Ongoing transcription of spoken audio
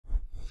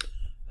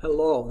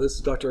Hello, this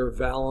is Dr.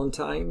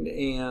 Valentine,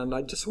 and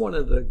I just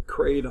wanted to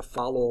create a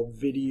follow-up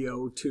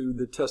video to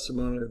the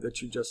testimony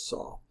that you just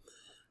saw.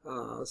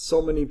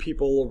 So many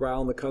people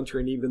around the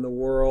country and even the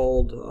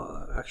world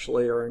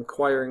actually are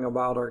inquiring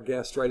about our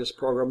gastritis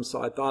program,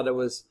 so I thought it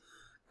was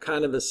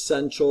kind of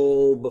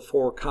essential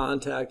before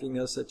contacting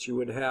us that you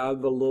would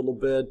have a little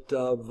bit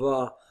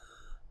of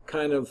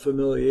kind of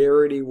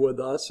familiarity with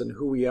us and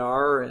who we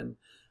are. And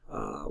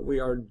we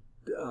are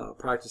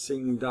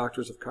practicing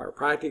doctors of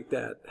chiropractic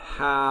that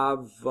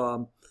have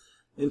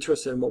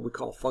interest in what we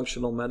call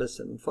functional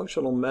medicine.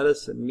 Functional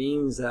medicine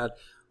means that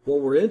what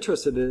we're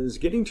interested in is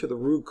getting to the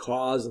root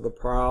cause of the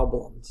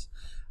problems.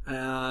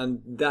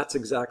 And that's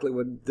exactly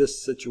what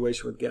this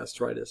situation with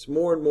gastritis.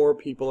 More and more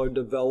people are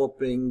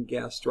developing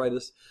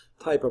gastritis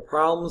type of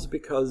problems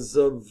because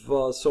of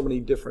so many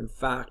different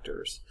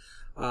factors.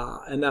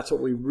 And that's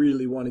what we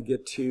really want to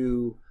get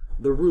to,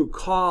 the root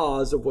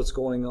cause of what's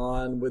going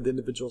on with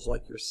individuals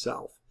like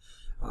yourself.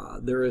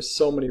 There is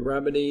so many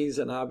remedies,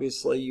 and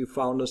obviously you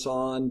found us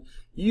on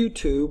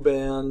YouTube,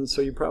 and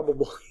so you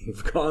probably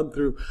have gone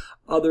through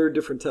other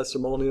different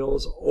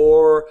testimonials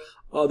or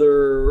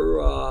other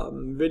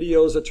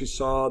videos that you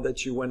saw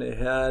that you went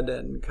ahead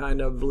and kind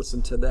of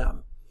listened to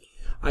them.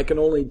 I can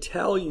only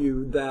tell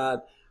you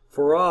that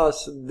for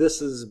us,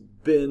 this has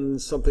been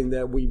something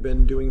that we've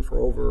been doing for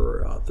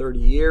over 30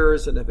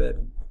 years and have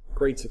had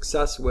great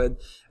success with,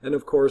 and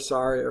of course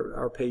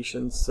our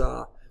patients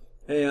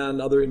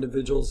and other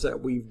individuals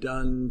that we've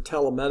done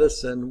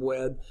telemedicine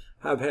with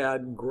have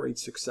had great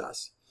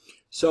success.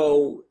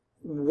 So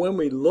when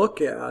we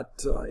look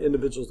at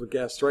individuals with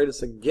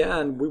gastritis,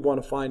 again, we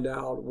want to find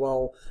out,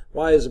 well,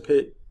 why is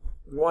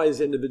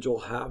the individual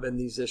having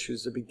these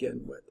issues to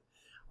begin with?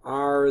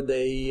 Are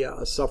they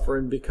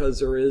suffering because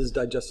there is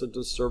digestive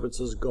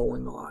disturbances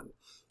going on,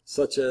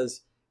 such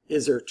as,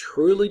 is there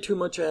truly too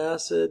much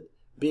acid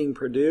being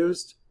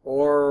produced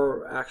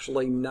or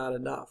actually not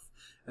enough?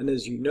 And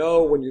as you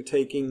know, when you're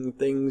taking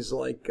things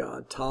like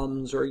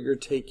Tums, or you're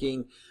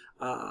taking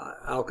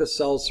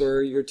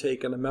Alka-Seltzer, you're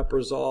taking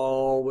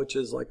omeprazole, which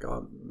is like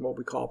what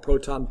we call a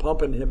proton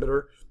pump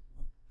inhibitor,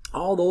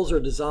 all those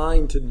are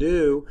designed to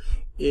do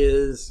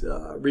is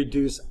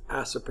reduce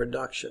acid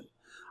production.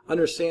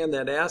 Understand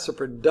that acid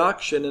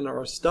production in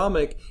our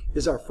stomach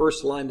is our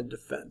first line of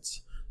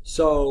defense.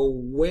 So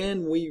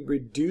when we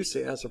reduce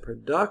acid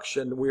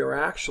production, we are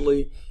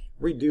actually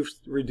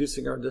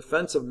reducing our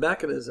defensive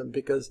mechanism,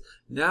 because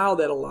now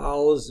that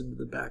allows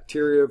the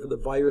bacteria, the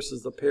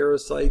viruses, the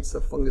parasites, the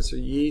fungus or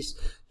yeast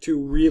to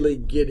really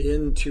get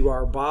into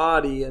our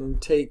body and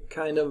take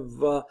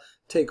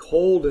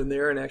hold in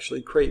there and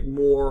actually create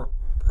more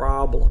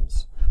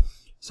problems.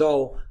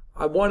 So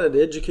I wanted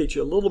to educate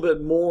you a little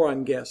bit more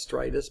on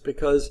gastritis,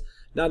 because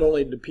not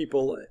only do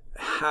people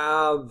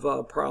have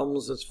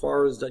problems as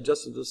far as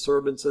digestive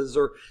disturbances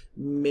or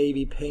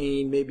maybe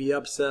pain, maybe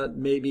upset,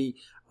 maybe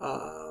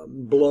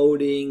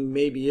bloating,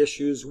 maybe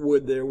issues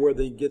with where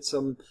they get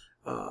some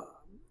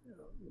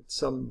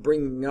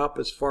bringing up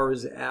as far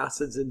as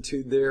acids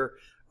into their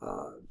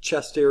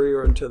chest area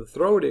or into the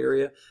throat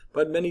area,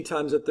 but many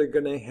times that they're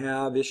going to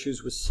have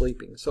issues with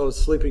sleeping. So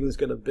sleeping is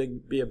going to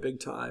be a big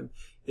time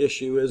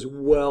issue, as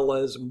well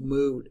as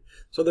mood.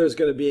 So there's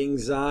going to be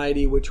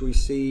anxiety, which we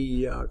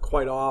see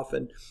quite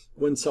often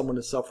when someone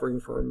is suffering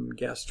from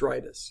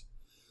gastritis.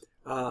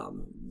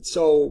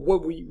 So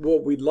what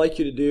we'd like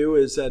you to do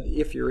is that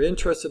if you're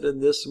interested in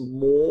this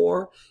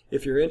more,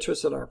 if you're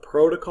interested in our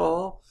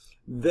protocol,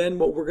 then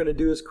what we're going to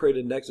do is create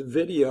a next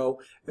video,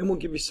 and we'll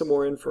give you some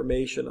more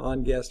information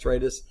on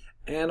gastritis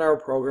and our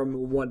program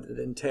and what it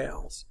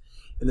entails.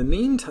 In the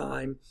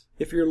meantime,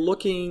 if you're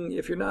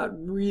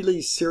not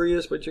really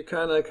serious, but you're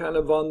kind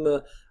of on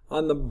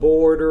the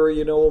border,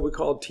 you know, what we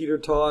call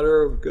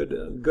teeter-totter,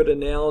 good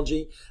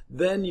analogy,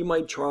 then you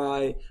might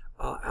try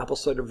apple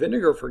cider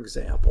vinegar, for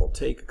example.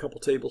 Take a couple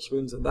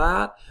tablespoons of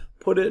that,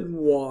 put it in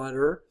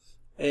water,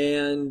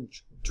 and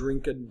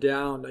drink it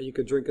down. Now you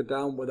could drink it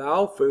down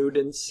without food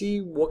and see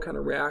what kind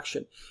of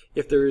reaction.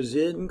 If there is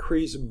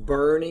increased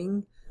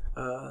burning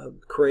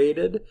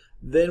created,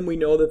 then we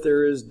know that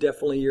there is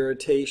definitely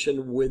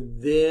irritation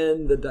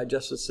within the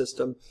digestive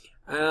system,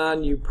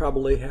 and you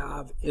probably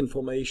have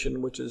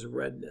inflammation, which is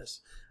redness.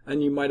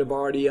 And you might have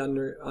already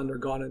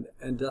undergone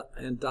an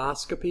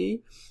endoscopy,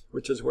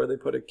 which is where they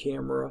put a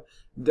camera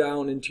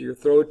down into your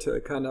throat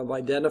to kind of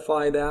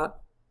identify that.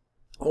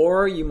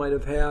 Or you might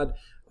have had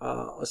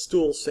a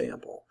stool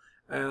sample,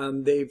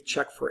 and they've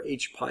checked for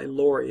H.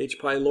 pylori. H.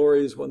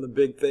 pylori is one of the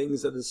big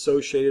things that is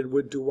associated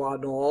with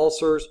duodenal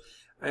ulcers,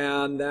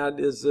 and that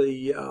is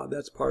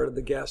that's part of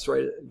the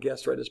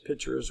gastritis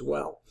picture as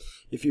well.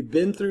 If you've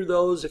been through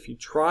those, if you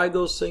tried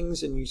those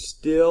things and you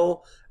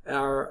still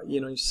are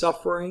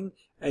suffering,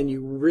 and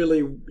you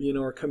really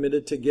are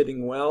committed to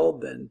getting well,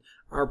 then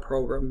our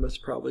program is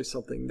probably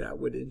something that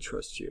would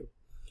interest you.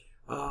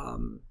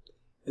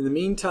 In the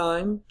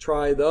meantime,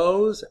 try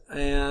those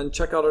and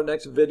check out our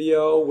next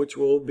video, which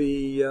will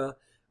be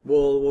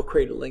we'll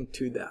create a link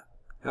to that.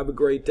 Have a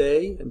great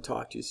day, and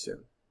talk to you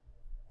soon.